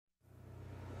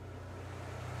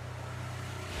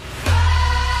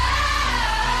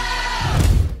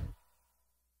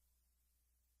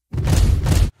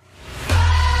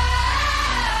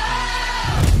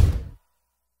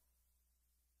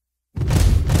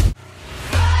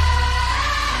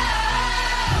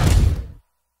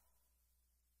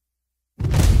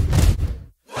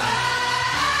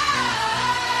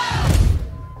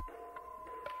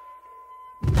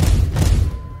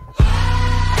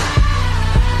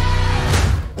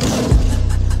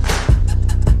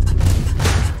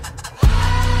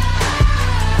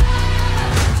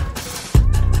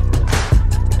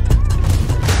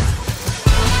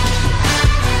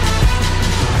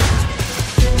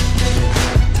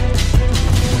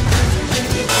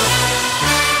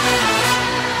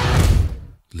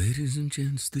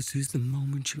gents, this is the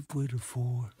moment you've waited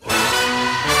for.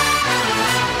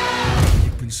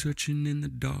 You've been searching in the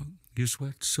dark, your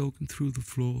sweat soaking through the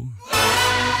floor.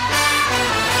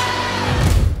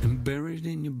 And buried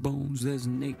in your bones, there's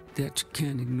an ache that you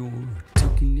can't ignore.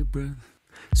 Taking your breath,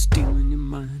 stealing your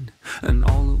mind, and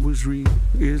all that was real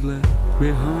is left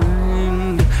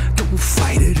behind. Don't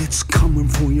fight it, it's coming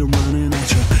for you, running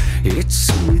at you. It's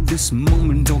only this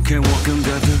moment, don't care what can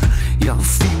gather. Your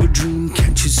fever dream,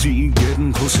 can't you see it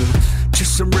getting closer?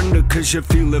 Just surrender, cause you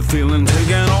feel the feeling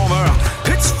taking over.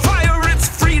 It's fire, it's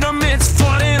freedom, it's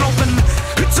flooding open.